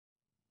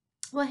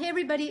Well, hey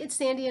everybody, it's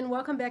Sandy and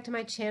welcome back to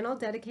my channel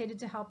dedicated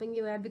to helping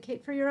you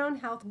advocate for your own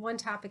health one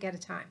topic at a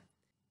time.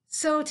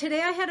 So today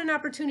I had an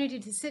opportunity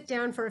to sit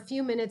down for a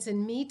few minutes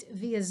and meet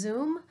via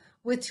Zoom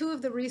with two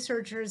of the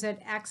researchers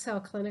at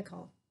Accel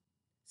Clinical.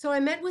 So I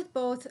met with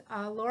both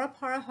Lora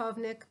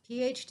Parahovnik,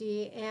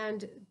 PhD,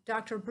 and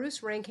Dr.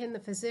 Bruce Rankin, the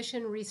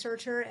physician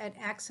researcher at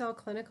Accel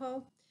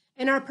Clinical.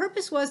 And our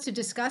purpose was to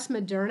discuss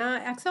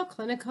Moderna. Accel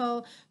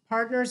Clinical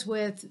partners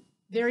with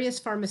various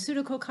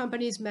pharmaceutical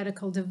companies,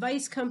 medical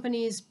device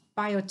companies,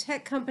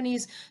 biotech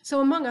companies. So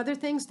among other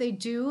things, they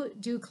do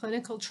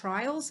clinical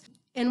trials.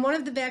 And one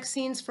of the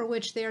vaccines for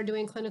which they are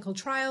doing clinical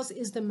trials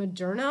is the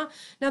Moderna.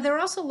 Now, they're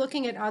also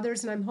looking at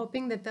others, and I'm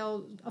hoping that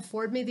they'll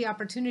afford me the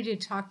opportunity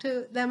to talk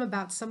to them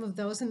about some of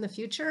those in the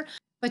future.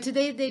 But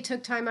today they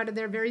took time out of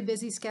their very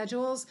busy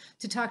schedules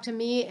to talk to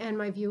me and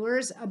my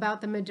viewers about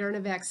the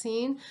Moderna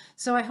vaccine.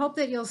 So I hope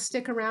that you'll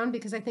stick around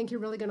because I think you're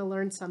really going to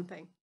learn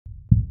something.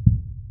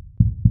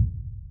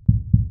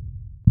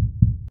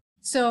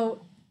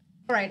 So,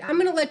 all right, I'm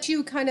going to let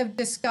you kind of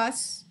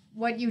discuss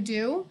what you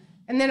do,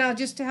 and then I'll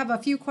just have a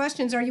few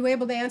questions. Are you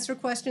able to answer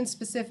questions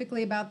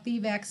specifically about the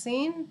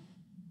vaccine?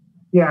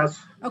 Yes.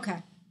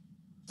 Okay.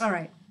 All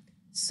right.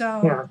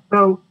 So, Yeah.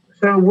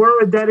 So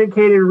we're a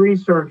dedicated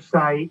research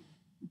site.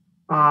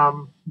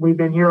 We've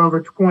been here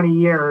over 20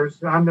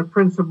 years. I'm the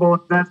principal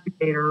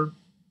investigator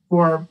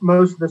for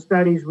most of the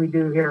studies we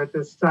do here at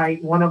this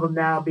site, one of them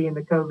now being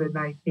the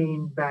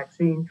COVID-19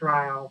 vaccine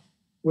trial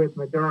with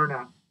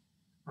Moderna.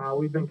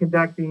 We've been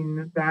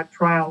conducting that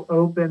trial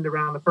opened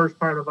around the first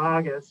part of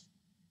August,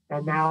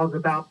 and now is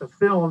about to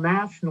fill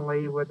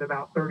nationally with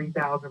about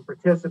 30,000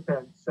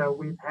 participants. So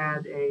we've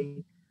had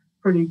a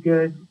pretty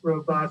good,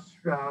 robust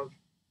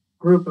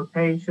group of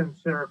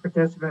patients or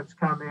participants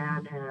come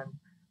in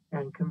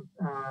and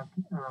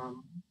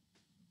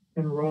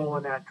enroll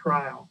in that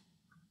trial.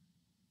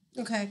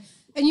 okay.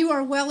 And you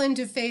are well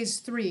into phase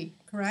 3,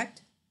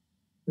 correct?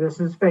 This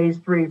is phase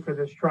 3 for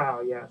this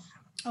trial, yes.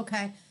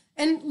 Okay.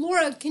 And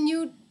Laura,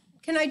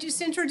 can I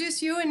just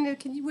introduce you, and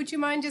would you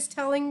mind just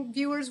telling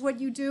viewers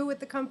what you do with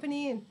the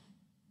company?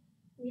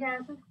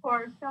 Yes, of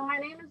course. So my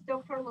name is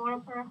Dr.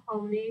 Lora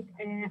Parahovnik,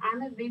 and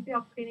I'm a VP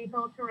of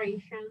Clinical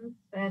Operations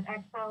at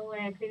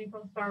Accel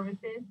Clinical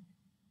Services.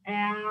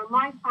 And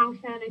my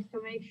function is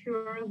to make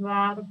sure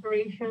that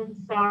operations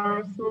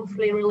are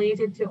smoothly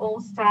related to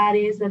all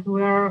studies, that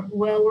we're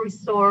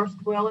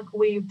well-resourced,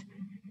 well-equipped,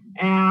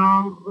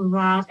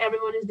 that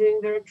everyone is doing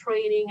their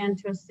training, and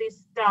to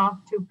assist staff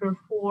to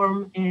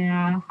perform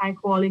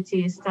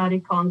high-quality study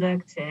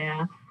conduct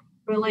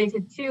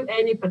related to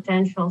any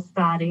potential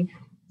study.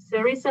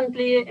 So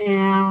recently,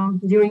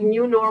 during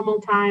new normal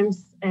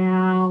times,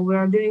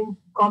 we're doing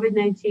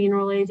COVID-19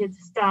 related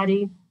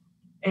study,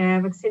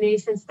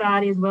 vaccination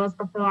study, as well as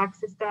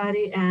prophylaxis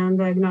study and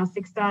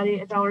diagnostic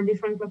study at our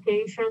different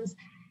locations.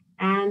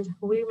 And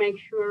we make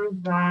sure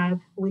that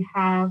we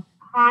have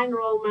high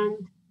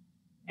enrollment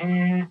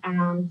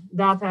and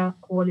data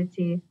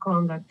quality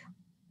conduct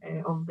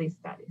of these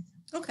studies.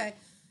 Okay.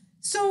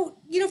 So,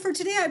 for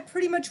today, I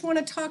pretty much want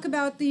to talk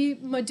about the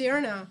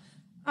Moderna.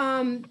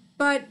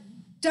 But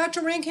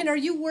Dr. Rankin, are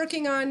you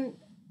working on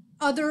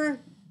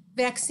other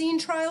vaccine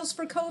trials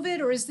for COVID,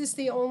 or is this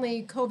the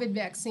only COVID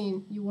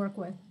vaccine you work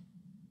with?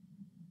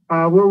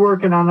 We're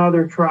working on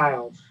other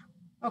trials.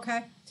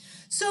 Okay.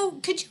 So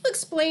could you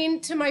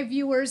explain to my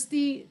viewers,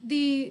 the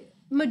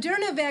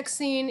Moderna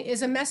vaccine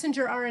is a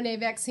messenger RNA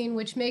vaccine,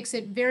 which makes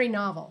it very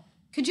novel.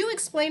 Could you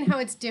explain how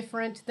it's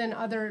different than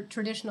other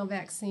traditional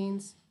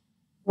vaccines?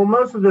 Well,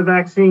 most of the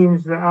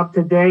vaccines up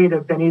to date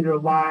have been either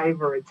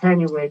live or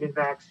attenuated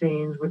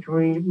vaccines, which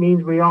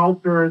means we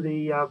alter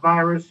the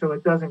virus so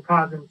it doesn't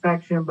cause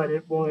infection, but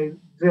it will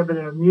exhibit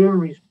an immune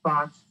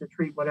response to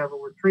treat whatever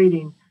we're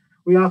treating.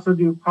 We also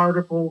do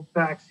particle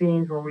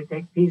vaccines where we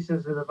take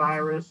pieces of the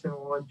virus and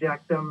we'll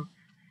inject them,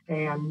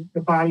 and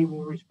the body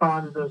will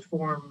respond to those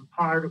foreign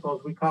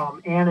particles. We call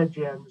them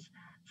antigens.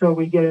 So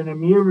we get an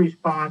immune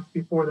response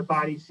before the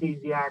body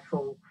sees the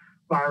actual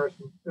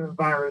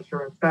virus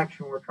or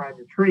infection we're trying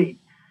to treat.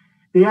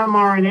 The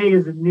mRNA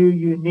is a new,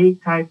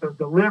 unique type of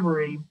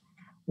delivery.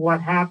 What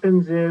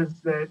happens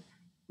is that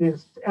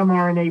this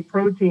mRNA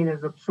protein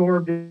is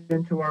absorbed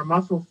into our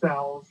muscle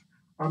cells.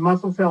 Our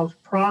muscle cells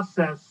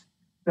process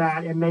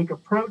that and make a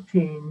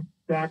protein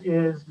that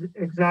is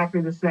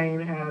exactly the same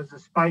as the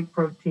spike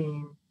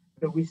protein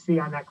that we see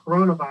on that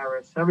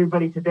coronavirus.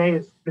 Everybody today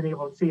has been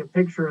able to see a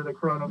picture of the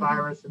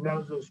coronavirus and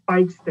knows those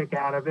spikes stick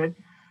out of it.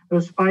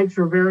 Those spikes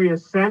are very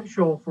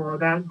essential for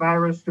that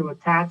virus to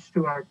attach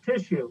to our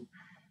tissue.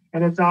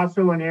 And it's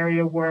also an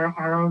area where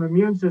our own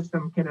immune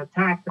system can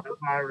attack that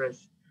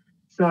virus.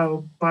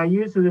 So by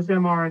use of this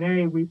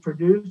mRNA, we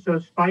produce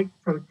those spike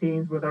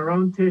proteins with our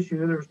own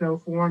tissue. There's no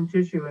foreign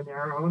tissue in there.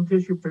 Our own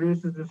tissue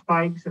produces the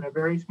spikes in a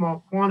very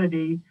small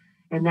quantity,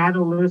 and that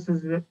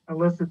elicits that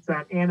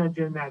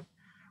antigen, that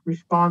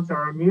response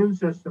our immune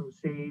system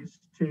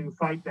sees to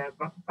fight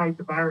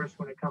the virus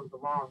when it comes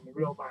along, the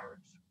real virus.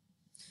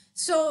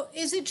 So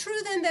is it true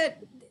then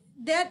that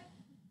that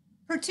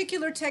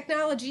particular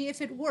technology,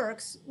 if it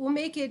works, will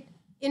make it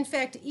in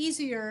fact,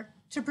 easier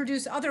to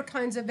produce other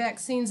kinds of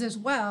vaccines as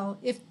well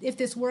if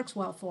this works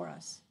well for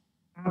us?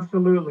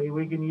 Absolutely.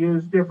 We can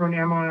use different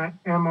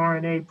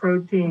mRNA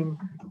protein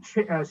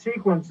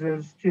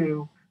sequences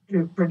to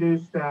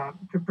produce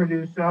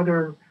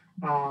other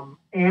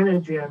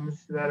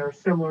antigens that are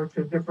similar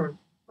to different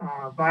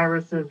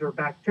viruses or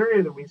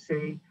bacteria that we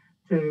see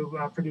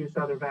to produce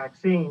other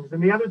vaccines.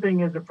 And the other thing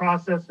is the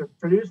process of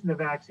producing the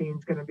vaccine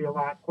is going to be a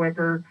lot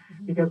quicker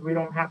because we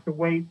don't have to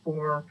wait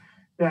for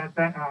that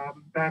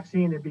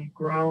vaccine to be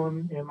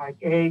grown in like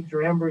eggs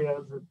or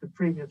embryos that the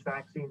previous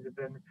vaccines have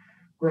been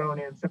grown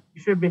in. So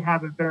we should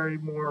have a very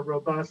more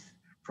robust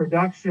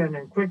production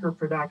and quicker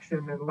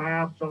production in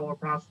labs all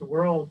across the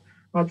world,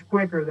 much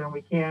quicker than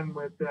we can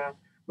with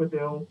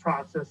the old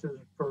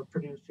processes for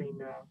producing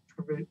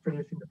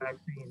the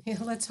vaccine. Yeah,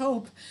 let's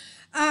hope.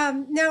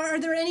 Now, are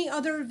there any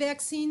other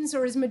vaccines,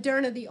 or is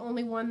Moderna the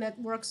only one that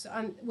works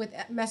with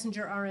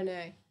messenger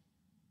RNA?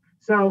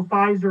 So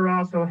Pfizer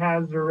also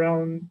has their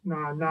own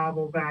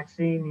novel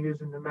vaccine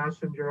using the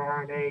messenger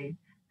RNA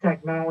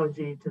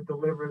technology to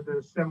deliver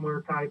the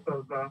similar type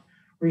of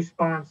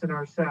response in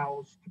our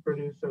cells to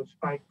produce those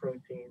spike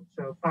proteins.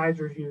 So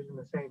Pfizer's using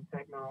the same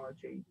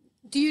technology.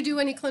 Do you do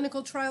any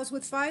clinical trials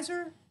with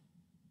Pfizer?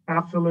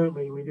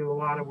 Absolutely. We do a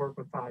lot of work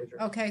with Pfizer.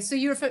 Okay, so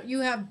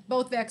you have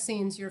both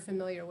vaccines you're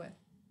familiar with?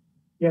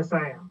 Yes,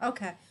 I am.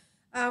 Okay.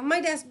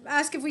 Might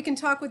ask if we can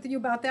talk with you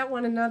about that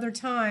one another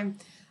time.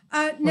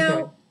 Now,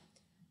 okay.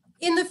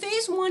 In the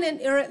phase 1,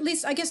 or at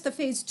least I guess the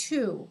phase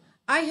 2,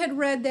 I had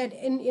read that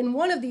in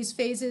one of these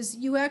phases,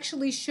 you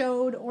actually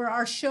showed or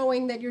are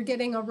showing that you're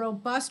getting a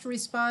robust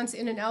response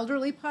in an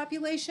elderly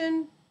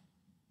population.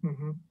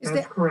 Mm-hmm.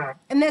 That's correct.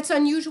 And that's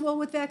unusual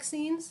with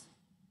vaccines?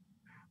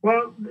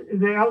 Well,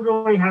 the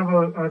elderly have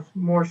a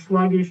more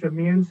sluggish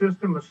immune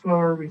system, a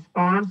slower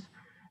response.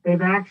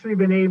 They've actually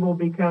been able,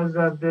 because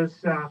of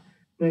this,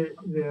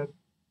 the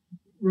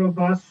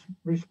robust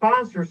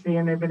response they're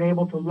seeing, they've been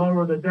able to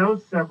lower the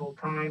dose several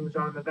times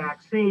on the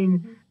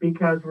vaccine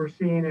because we're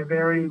seeing a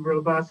very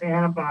robust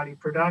antibody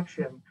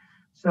production.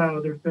 So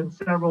there's been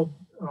several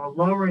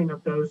lowering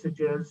of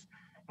dosages.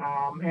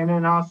 And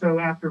then also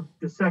after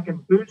the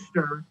second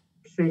booster,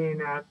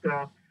 seeing at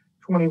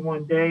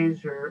 21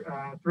 days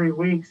or 3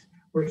 weeks,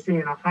 we're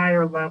seeing a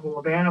higher level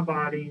of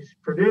antibodies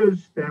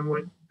produced than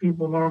what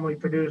people normally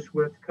produce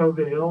with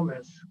COVID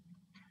illness.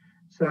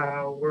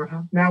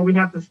 So now we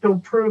have to still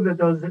prove that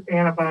those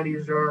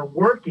antibodies are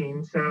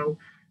working. So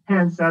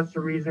hence, that's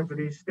the reason for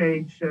these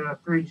stage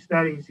 3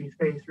 studies, these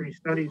phase 3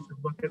 studies, to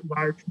look at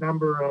large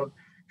number of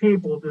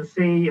people to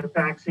see if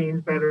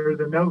vaccine's better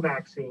than no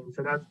vaccine.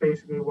 So that's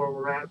basically where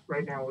we're at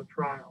right now with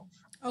trials.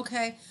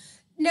 Okay.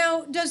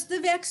 Now, does the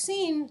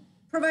vaccine,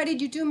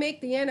 provided you do make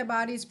the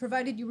antibodies,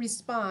 provided you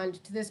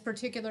respond to this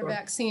particular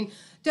vaccine,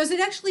 does it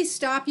actually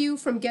stop you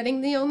from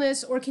getting the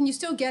illness, or can you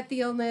still get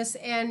the illness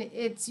and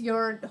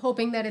you're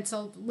hoping that it's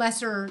a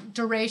lesser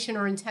duration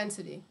or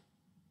intensity?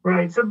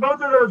 Right. So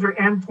both of those are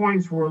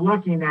endpoints we're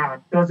looking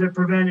at. Does it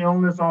prevent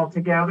illness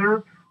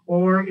altogether?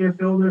 Or if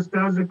illness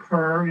does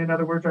occur, in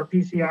other words, our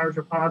PCRs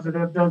are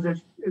positive, does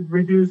it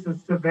reduce the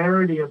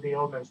severity of the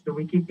illness? Do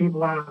we keep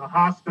people out of the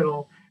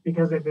hospital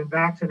because they've been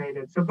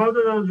vaccinated? So both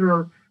of those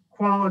are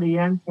quality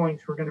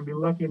endpoints we're going to be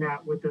looking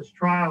at with this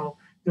trial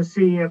to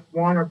see if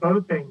one or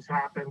both things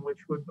happen,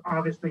 which would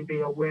obviously be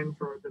a win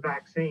for the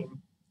vaccine.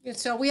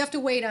 So we have to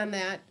wait on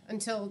that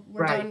until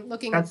we're done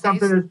looking at That's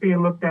something that's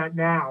being looked at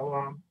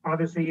now.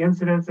 Obviously,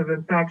 incidence of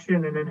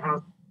infection and then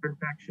how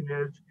infection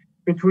is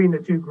between the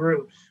two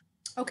groups.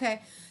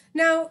 Okay.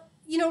 Now,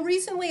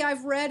 recently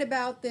I've read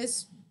about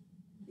this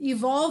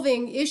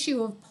evolving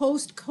issue of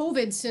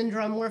post-COVID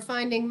syndrome. We're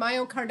finding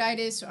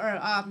myocarditis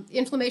or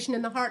inflammation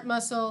in the heart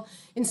muscle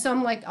in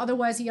some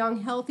otherwise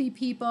young, healthy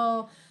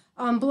people,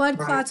 blood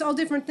clots, all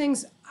different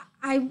things.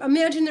 I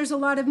imagine there's a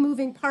lot of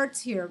moving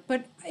parts here,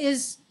 but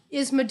is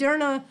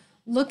Moderna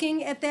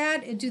looking at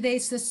that? Do they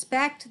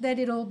suspect that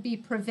it'll be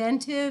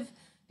preventive?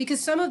 Because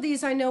some of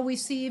these I know we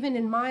see even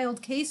in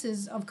mild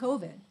cases of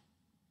COVID.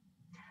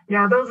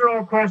 Yeah, those are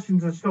all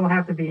questions that still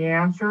have to be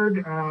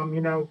answered.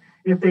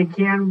 If they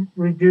can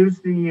reduce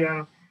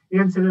the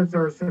incidence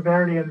or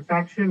severity of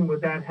infection, would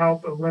that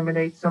help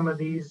eliminate some of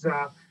these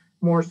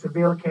more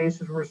severe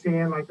cases we're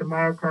seeing, like the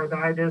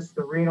myocarditis,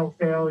 the renal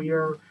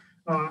failure,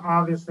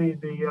 obviously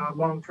the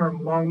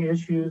long-term lung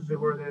issues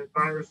where the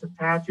virus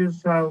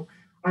attaches? So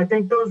I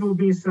think those will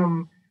be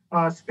some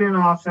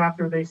spin-offs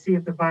after they see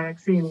if the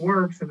vaccine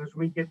works, and as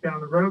we get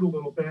down the road a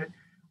little bit.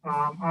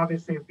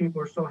 Obviously, if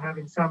people are still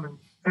having some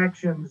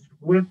infections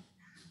with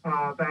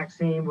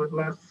vaccine with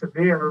less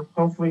severe,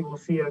 hopefully we'll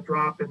see a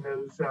drop in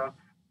those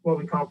what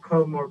we call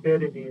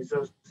comorbidities,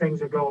 those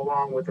things that go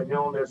along with an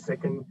illness that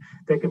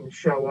can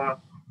show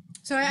up.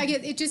 So I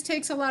get it just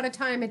takes a lot of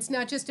time. It's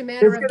not just a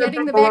matter of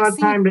getting the vaccine. It's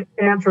going to take a lot of time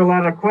to answer a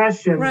lot of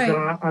questions. Right.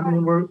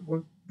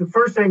 We're the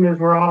first thing is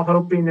we're all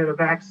hoping that a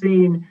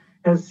vaccine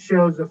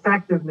shows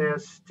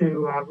effectiveness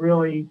to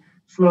really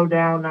slow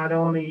down not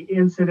only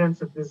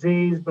incidence of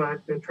disease,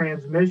 but the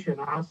transmission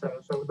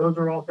also. So those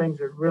are all things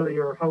that really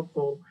are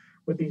hopeful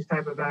with these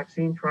type of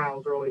vaccine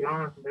trials early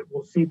on that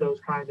we'll see those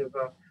kind of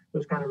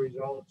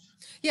results.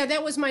 Yeah,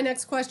 that was my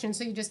next question.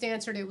 So you just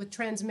answered it with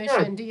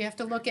transmission. Good. Do you have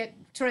to look at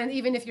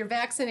even if you're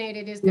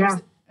vaccinated? Is Yeah,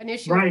 there an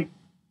issue? right.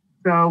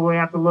 So we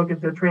have to look at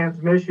the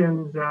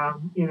transmissions,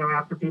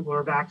 after people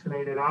are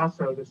vaccinated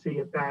also to see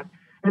if that,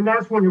 and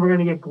that's when we're going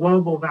to get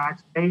global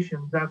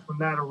vaccinations. That's when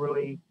that'll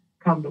really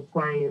come to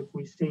play if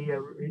we see a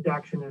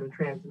reduction in the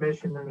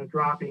transmission and a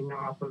dropping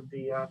off of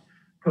the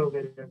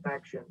COVID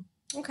infection.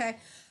 Okay.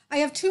 I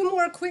have two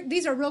more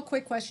these are real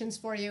quick questions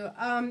for you.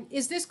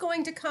 Is this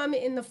going to come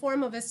in the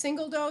form of a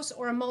single dose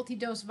or a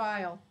multi-dose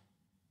vial?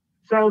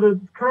 So the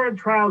current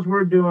trials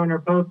we're doing are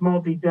both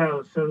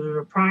multi-dose. So there's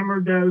a primer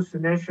dose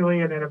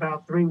initially, and then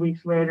about 3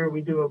 weeks later, we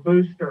do a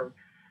booster.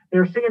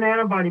 They're seeing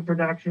antibody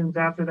productions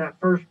after that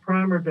first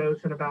primer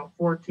dose in about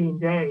 14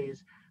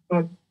 days.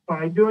 But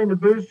by doing the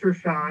booster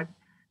shot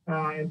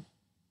in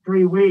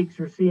 3 weeks,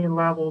 you're seeing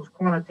levels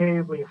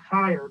quantitatively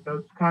higher.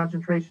 Those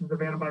concentrations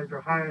of antibodies are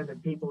higher than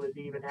people that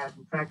even had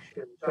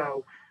infection.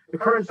 So the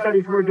current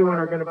studies we're doing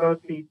are going to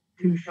both be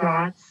 2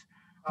 shots.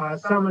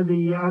 Some of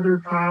the other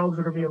trials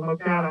that are being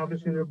looked at,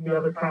 obviously there'll be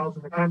other trials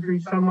in the country.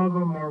 Some of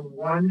them are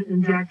 1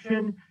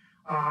 injection.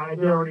 I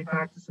did already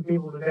talk to some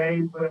people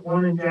today, but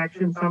 1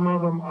 injection. Some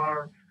of them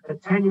are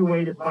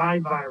attenuated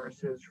live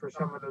viruses for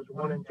some of those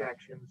 1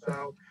 injections.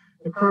 So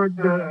the current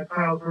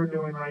trials we're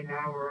doing right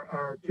now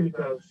are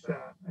 2-dose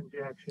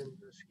injections.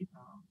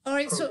 All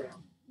right, program. so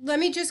let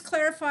me just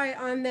clarify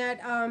on that.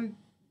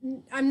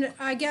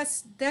 I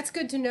guess that's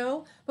good to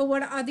know. But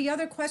what the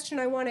other question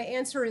I want to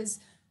answer is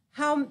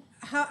how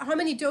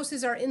many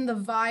doses are in the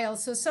vial?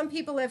 So some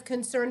people have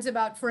concerns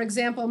about, for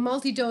example,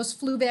 multi-dose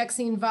flu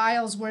vaccine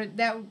vials, where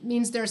that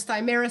means there's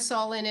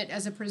thimerosal in it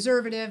as a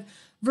preservative,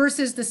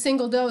 versus the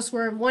single dose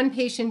where one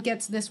patient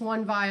gets this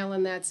 1 vial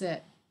and that's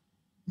it.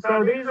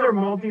 So these are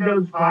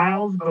multi-dose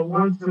vials, but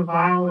once the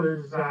vial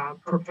is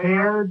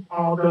prepared,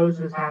 all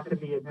doses have to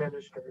be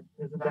administered.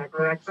 Isn't that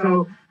correct?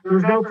 So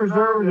there's no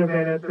preservative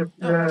in it.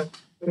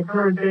 The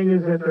current thing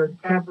is that they're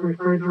kept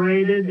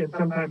refrigerated and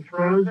sometimes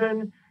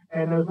frozen.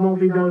 And those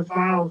multi-dose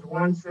vials,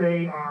 once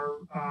they are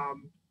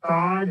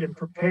thawed and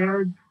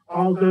prepared,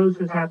 all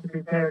doses have to be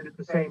prepared at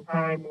the same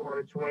time, or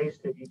it's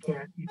wasted. You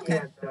can't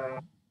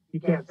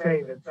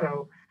save it.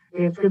 So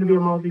it's going to be a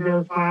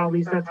multi-dose vial. At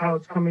least that's how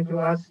it's coming to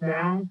us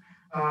now.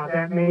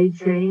 That may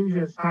change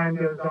as time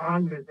goes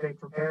on, because they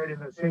prepare it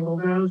in a single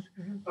dose.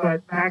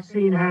 But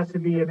vaccine has to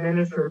be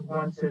administered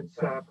once it's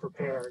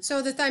prepared.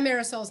 So the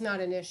thimerosal is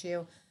not an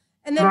issue.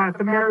 And then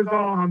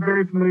thimerosal, I'm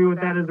very familiar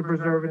with that as a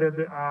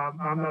preservative.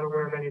 I'm not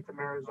aware of any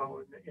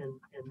thimerosal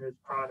in this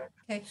product.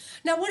 Okay.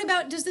 Now, what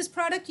about, does this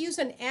product use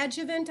an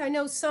adjuvant? I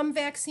know some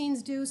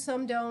vaccines do,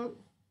 some don't.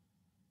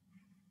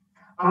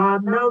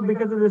 No,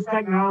 because of this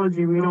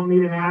technology, we don't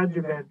need an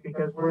adjuvant,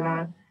 because we're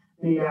not,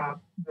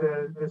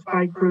 the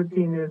spike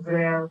protein is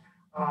there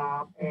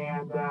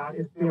and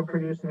is being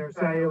produced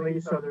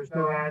intercellularly, so there's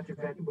no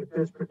adjuvant with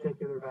this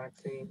particular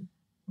vaccine.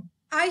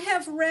 I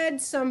have read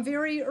some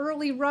very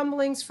early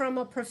rumblings from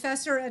a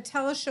professor at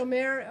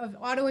Teleshomer of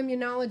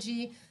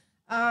autoimmunology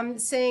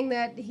saying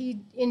that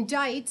he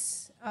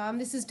indicts,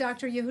 this is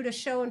Dr. Yehuda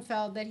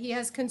Schoenfeld, that he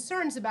has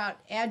concerns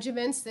about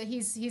adjuvants, that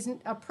he's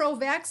a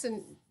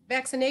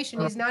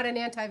pro-vaccination, he's not an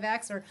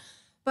anti-vaxxer.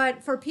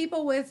 But for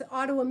people with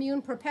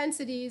autoimmune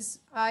propensities,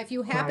 if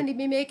you happen to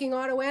be making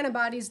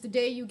autoantibodies the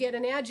day you get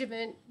an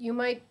adjuvant, you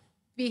might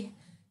be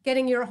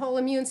getting your whole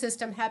immune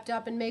system hepped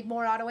up and make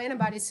more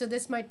autoantibodies. So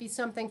this might be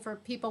something for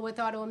people with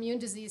autoimmune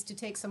disease to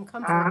take some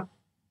comfort.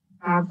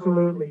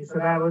 Absolutely. So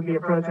that would be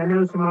approach. I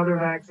know some other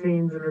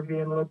vaccines that are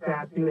being looked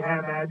at do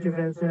have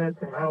adjuvants in it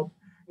to help,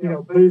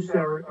 boost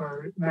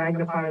or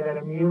magnify that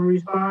immune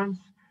response.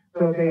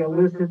 So they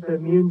elicit the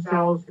immune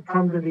cells to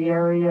come to the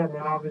area, and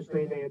then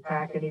obviously they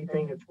attack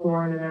anything that's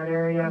foreign in that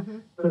area.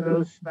 So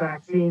those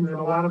vaccines, and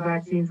a lot of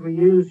vaccines we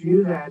use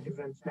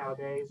adjuvants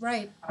nowadays.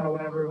 Right.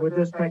 However, with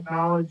this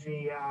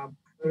technology,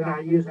 they're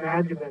not using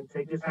adjuvants.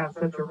 They just have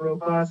such a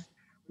robust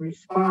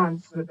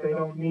response that they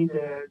don't need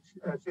to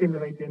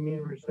stimulate the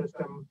immune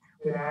system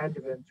with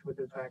adjuvants with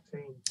this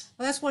vaccine.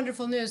 Well, that's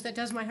wonderful news. That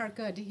does my heart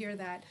good to hear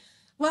that.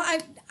 Well,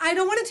 I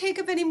don't want to take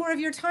up any more of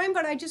your time,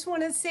 but I just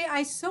want to say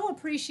I so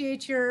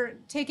appreciate your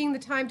taking the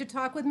time to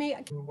talk with me.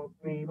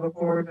 We look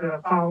forward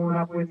to following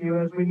up with you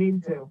as we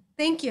need to.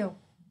 Thank you.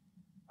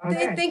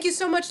 Okay. Thank you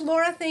so much,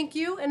 Laura. Thank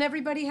you. And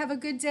everybody have a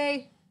good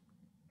day.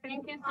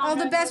 Thank you so All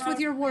the much, best Laura.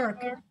 with your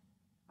work.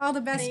 All the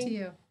best to Thanks.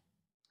 you.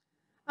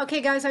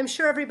 Okay, guys, I'm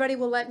sure everybody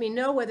will let me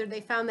know whether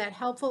they found that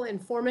helpful,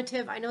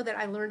 informative. I know that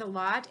I learned a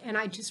lot, and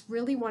I just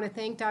really want to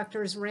thank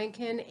Drs.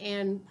 Rankin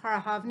and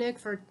Parahovnik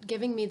for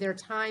giving me their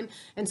time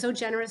and so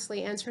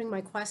generously answering my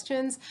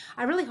questions.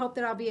 I really hope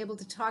that I'll be able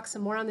to talk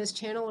some more on this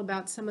channel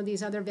about some of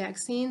these other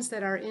vaccines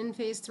that are in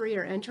phase 3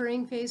 or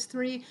entering phase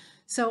 3.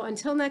 So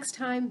until next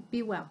time,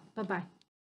 be well. Bye-bye.